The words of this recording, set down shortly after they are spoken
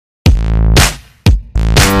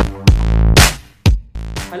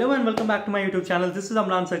Hello and welcome back to my YouTube channel. This is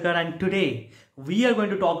Amlan Sarkar and today we are going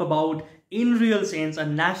to talk about in real sense a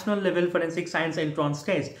national level forensic science entrance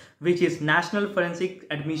test, which is National Forensic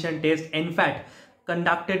Admission Test NFAT,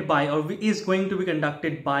 conducted by or is going to be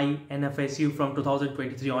conducted by NFSU from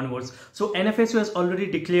 2023 onwards. So NFSU has already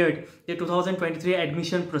declared the 2023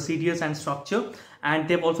 admission procedures and structure, and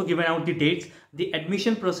they've also given out the dates. The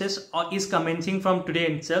admission process is commencing from today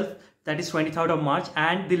itself, that is 23rd of March,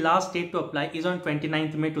 and the last date to apply is on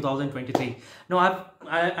 29th May 2023. Now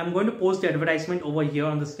I'm going to post the advertisement over here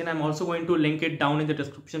on the screen. I'm also going to link it down in the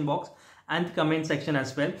description box and the comment section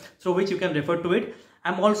as well, through which you can refer to it.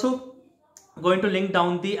 I'm also going to link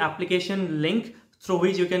down the application link through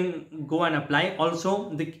which you can go and apply.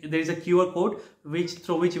 Also there is a QR code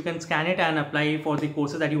through which you can scan it and apply for the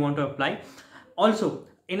courses that you want to apply. Also,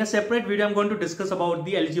 in a separate video, I'm going to discuss about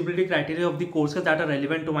the eligibility criteria of the courses that are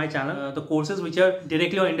relevant to my channel, the courses which are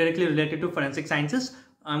directly or indirectly related to forensic sciences.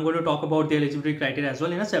 I'm going to talk about the eligibility criteria as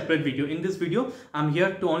well in a separate video. In this video, I'm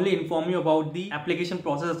here to only inform you about the application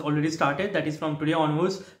process that's already started, that is from today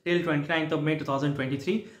onwards till 29th of May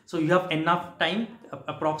 2023. So you have enough time,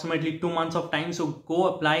 approximately 2 months of time. So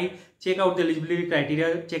go apply, check out the eligibility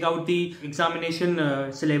criteria, check out the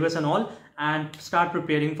examination syllabus and all, and start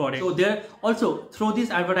preparing for it. So they're also, through this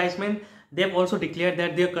advertisement, they've also declared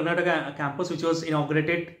that their Karnataka campus, which was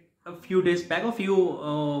inaugurated a few days back, a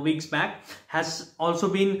few weeks back, has also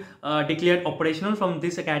been declared operational from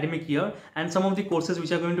this academic year, and some of the courses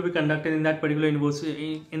which are going to be conducted in that particular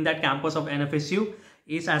university, in that campus of NFSU,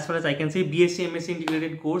 is, as far as I can see, Bsc-Msc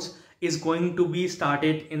integrated course is going to be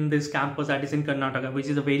started in this campus that is in Karnataka, which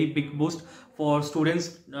is a very big boost for students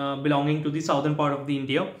belonging to the southern part of the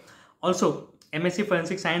India. Also, MSc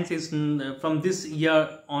Forensic Science is from this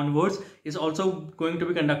year onwards is also going to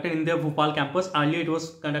be conducted in their Bhopal campus. Earlier it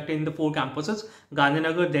was conducted in the 4 campuses: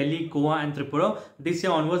 Gandhinagar, Delhi, Goa and Tripura. This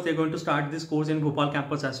year onwards they're going to start this course in Bhopal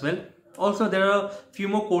campus as well. Also, there are a few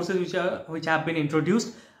more courses which have been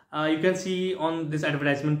introduced. You can see on this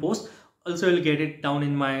advertisement post. Also, you'll get it down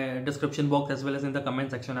in my description box as well as in the comment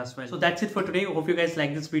section as well. So that's it for today. Hope you guys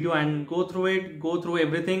like this video and go through it, go through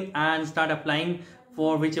everything and start applying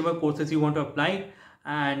for whichever courses you want to apply.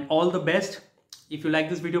 And all the best. If you like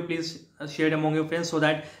this video, please share it among your friends so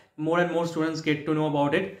that more and more students get to know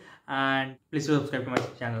about it. And please subscribe to my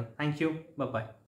channel. Thank you. Bye bye.